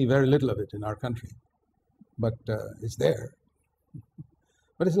 We see very little of it in our country, but it's there.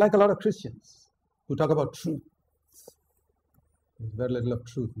 But it's like a lot of Christians who talk about truth. There's very little of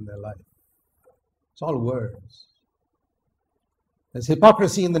truth in their life. It's all words. There's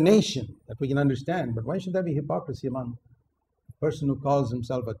hypocrisy in the nation that we can understand, but why should there be hypocrisy among a person who calls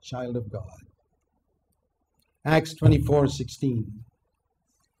himself a child of God? Acts 24:16.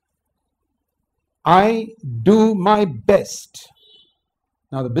 I do my best.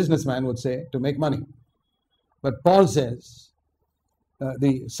 Now the businessman would say to make money. But Paul says,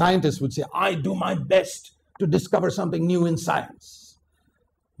 the scientist would say, I do my best to discover something new in science.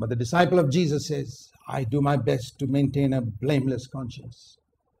 But the disciple of Jesus says, I do my best to maintain a blameless conscience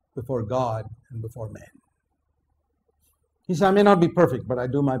before God and before men. He said, I may not be perfect, but I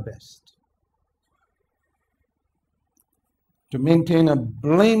do my best to maintain a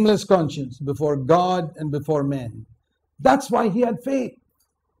blameless conscience before God and before men. That's why he had faith.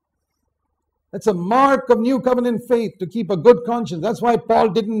 That's a mark of new covenant faith, to keep a good conscience. That's why Paul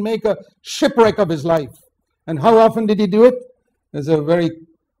didn't make a shipwreck of his life. And how often did he do it? There's a very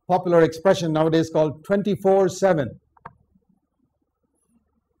popular expression nowadays called 24/7.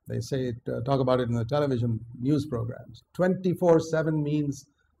 They talk about it in the television news programs. 24/7 means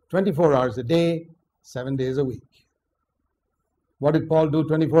 24 hours a day, 7 days a week. What did Paul do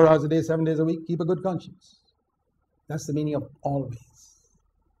 24 hours a day, 7 days a week? Keep a good conscience. That's the meaning of always.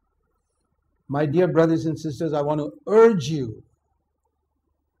 My dear brothers and sisters, I want to urge you,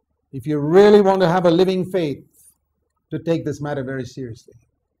 if you really want to have a living faith, to take this matter very seriously.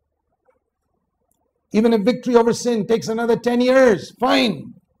 Even if victory over sin takes another 10 years,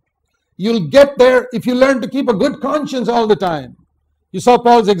 fine. You'll get there if you learn to keep a good conscience all the time. You saw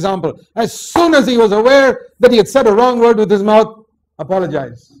Paul's example. As soon as he was aware that he had said a wrong word with his mouth,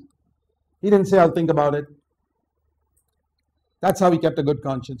 apologize. He didn't say, I'll think about it. That's how he kept a good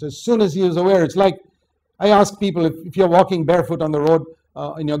conscience. As soon as he was aware, it's like, I ask people, if you're walking barefoot on the road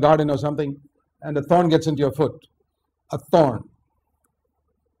in your garden or something, and a thorn gets into your foot, a thorn,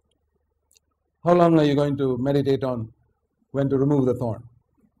 how long are you going to meditate on when to remove the thorn?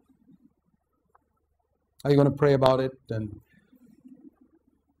 Are you going to pray about it and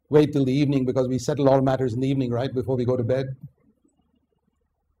wait till the evening, because we settle all matters in the evening, right, before we go to bed?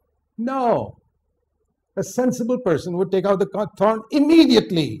 No. A sensible person would take out the thorn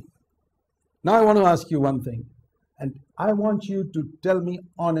immediately. Now I want to ask you one thing. And I want you to tell me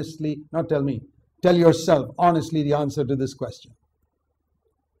honestly, not tell me, tell yourself honestly the answer to this question.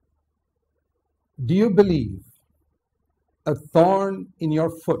 Do you believe a thorn in your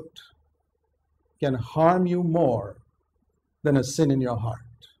foot can harm you more than a sin in your heart?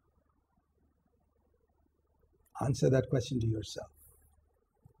 Answer that question to yourself.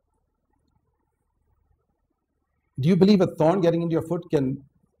 Do you believe a thorn getting into your foot can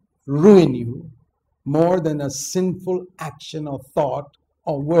ruin you more than a sinful action or thought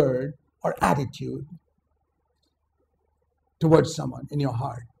or word or attitude towards someone in your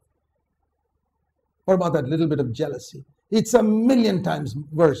heart? What about that little bit of jealousy? It's 1,000,000 times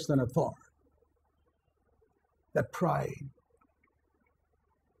worse than a thorn. That pride,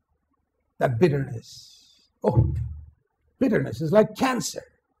 that bitterness. Oh, bitterness is like cancer.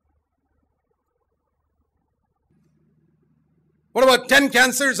 What about 10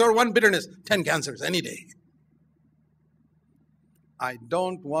 cancers or 1 bitterness? 10 cancers any day. I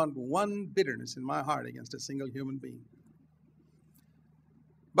don't want 1 bitterness in my heart against a single human being.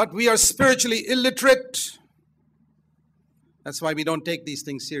 But we are spiritually illiterate. That's why we don't take these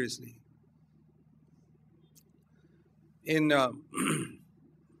things seriously. If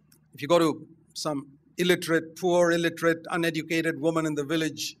you go to some illiterate, poor, illiterate, uneducated woman in the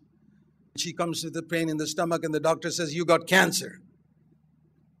village, she comes with a pain in the stomach and the doctor says, you got cancer.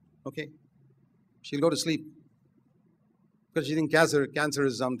 Okay? She'll go to sleep. Because she thinks cancer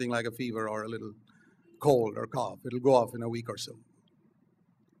is something like a fever or a little cold or cough. It'll go off in a week or so.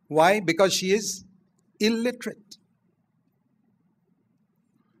 Why? Because she is illiterate.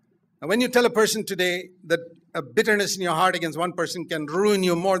 Now, when you tell a person today that a bitterness in your heart against one person can ruin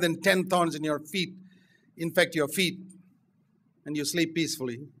you more than 10 thorns in your feet, infect your feet, and you sleep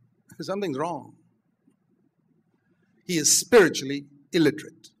peacefully, something's wrong. He is spiritually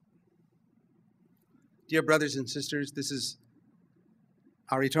illiterate. Dear brothers and sisters, this is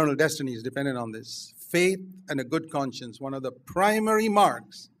our eternal destiny is dependent on this. Faith and a good conscience, one of the primary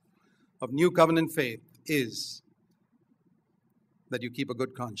marks of new covenant faith is that you keep a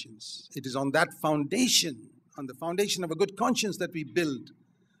good conscience. It is on that foundation, on the foundation of a good conscience, that we build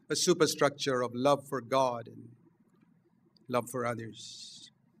a superstructure of love for God and love for others.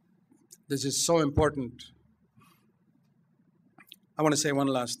 This is so important. I want to say one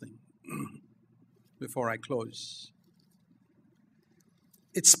last thing before I close.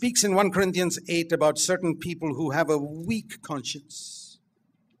 It speaks in 1 Corinthians 8 about certain people who have a weak conscience.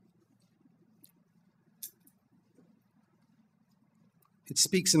 It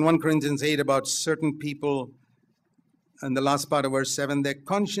speaks in 1 Corinthians 8 about certain people, and the last part of verse 7, their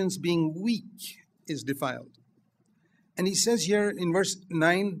conscience being weak is defiled. And he says here in verse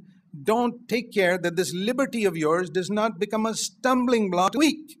 9, don't take care that this liberty of yours does not become a stumbling block to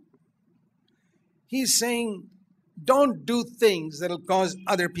weak. He's saying, don't do things that will cause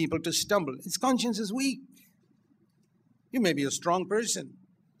other people to stumble. His conscience is weak. You may be a strong person.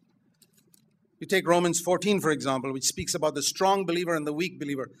 You take Romans 14, for example, which speaks about the strong believer and the weak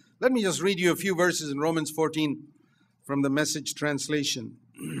believer. Let me just read you a few verses in Romans 14 from the Message translation.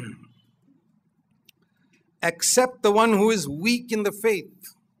 Accept the one who is weak in the faith.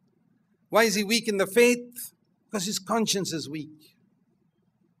 Why is he weak in the faith? Because his conscience is weak.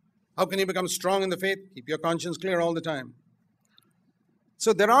 How can you become strong in the faith? Keep your conscience clear all the time.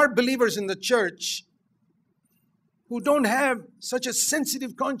 So there are believers in the church who don't have such a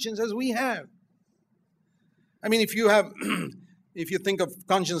sensitive conscience as we have. I mean, if you think of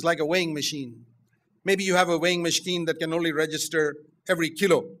conscience like a weighing machine, maybe you have a weighing machine that can only register every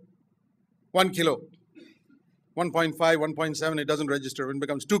kilo. 1 kilo. 1.5, 1.7, it doesn't register. When it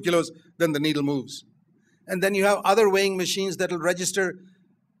becomes 2 kilos, then the needle moves. And then you have other weighing machines that will register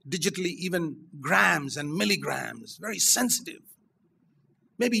digitally even grams and milligrams, very sensitive.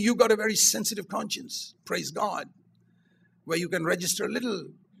 Maybe you got a very sensitive conscience, praise God, where you can register a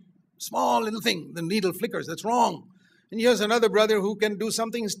small little thing, the needle flickers, that's wrong. And here's another brother who can do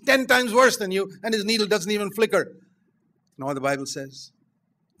something 10 times worse than you, and his needle doesn't even flicker. You know what the Bible says?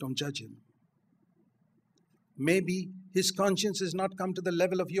 Don't judge him. Maybe his conscience has not come to the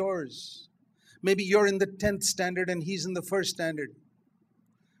level of yours. Maybe you're in the 10th standard and he's in the 1st standard.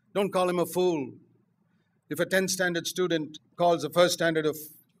 Don't call him a fool. If a 10th standard student calls a 1st standard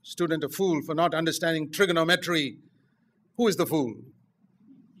student a fool for not understanding trigonometry, who is the fool?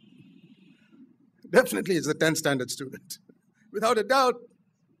 Definitely it's the 10th standard student, without a doubt.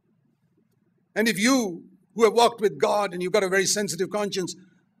 And if you, who have walked with God and you've got a very sensitive conscience,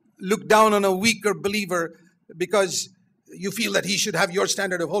 look down on a weaker believer because you feel that he should have your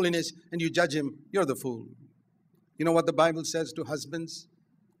standard of holiness and you judge him, you're the fool. You know what the Bible says to husbands?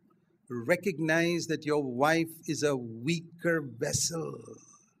 Recognize that your wife is a weaker vessel.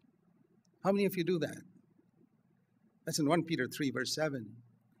 How many of you do that? That's in 1 Peter 3 verse 7.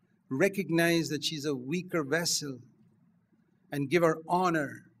 Recognize that she's a weaker vessel and give her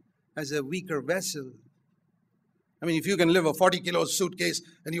honor as a weaker vessel. I mean, if you can lift a 40 kilo suitcase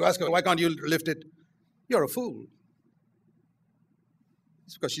and you ask her, why can't you lift it? You're a fool.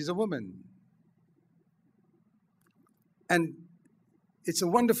 It's because she's a woman. And it's a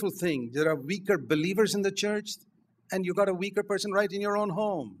wonderful thing. There are weaker believers in the church, and you got a weaker person right in your own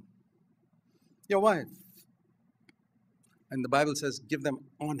home. Your wife. And the Bible says, give them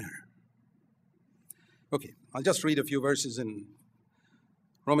honor. Okay, I'll just read a few verses in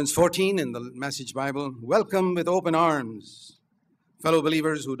Romans 14 in the Message Bible. Welcome with open arms, fellow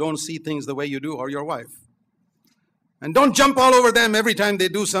believers who don't see things the way you do, or your wife. And don't jump all over them every time they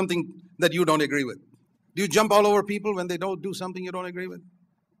do something that you don't agree with. Do you jump all over people when they don't do something you don't agree with?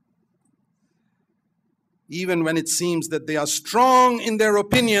 Even when it seems that they are strong in their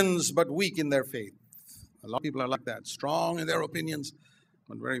opinions but weak in their faith. A lot of people are like that, strong in their opinions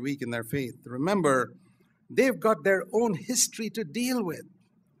but very weak in their faith. Remember, they've got their own history to deal with.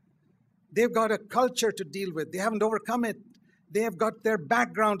 They've got a culture to deal with. They haven't overcome it. They have got their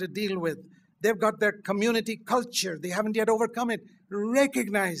background to deal with. They've got their community culture. They haven't yet overcome it.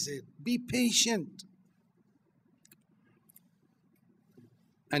 Recognize it. Be patient.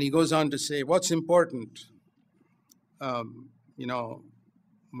 And he goes on to say, what's important? In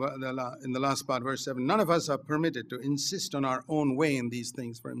the last part, verse 7, none of us are permitted to insist on our own way in these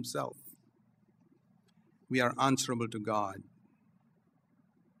things for himself. We are answerable to God.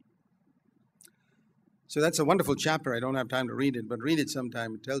 So that's a wonderful chapter. I don't have time to read it, but read it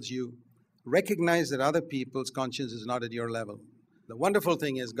sometime. It tells you, recognize that other people's conscience is not at your level. The wonderful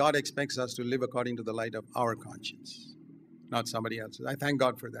thing is God expects us to live according to the light of our conscience, not somebody else's. I thank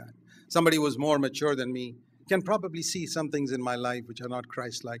God for that. Somebody who was more mature than me can probably see some things in my life which are not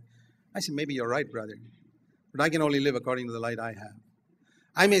Christ-like. I say, maybe you're right, brother, but I can only live according to the light I have.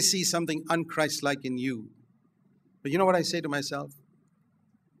 I may see something un-Christ-like in you, but you know what I say to myself?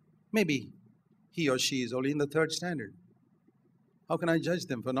 Maybe he or she is only in the 3rd standard. How can I judge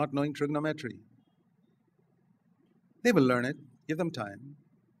them for not knowing trigonometry? They will learn it. Give them time.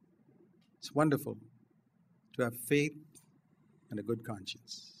 It's wonderful to have faith and a good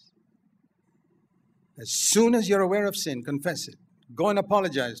conscience. As soon as you're aware of sin, confess it. Go and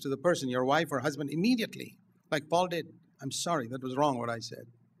apologize to the person, your wife or husband, immediately, like Paul did. I'm sorry, that was wrong what I said.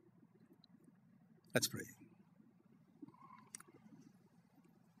 Let's pray.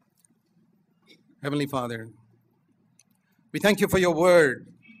 Heavenly Father, we thank you for your word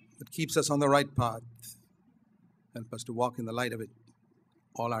that keeps us on the right path. Help us to walk in the light of it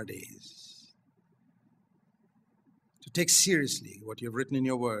all our days. To take seriously what you have written in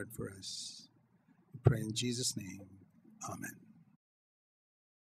your word for us. We pray in Jesus' name. Amen.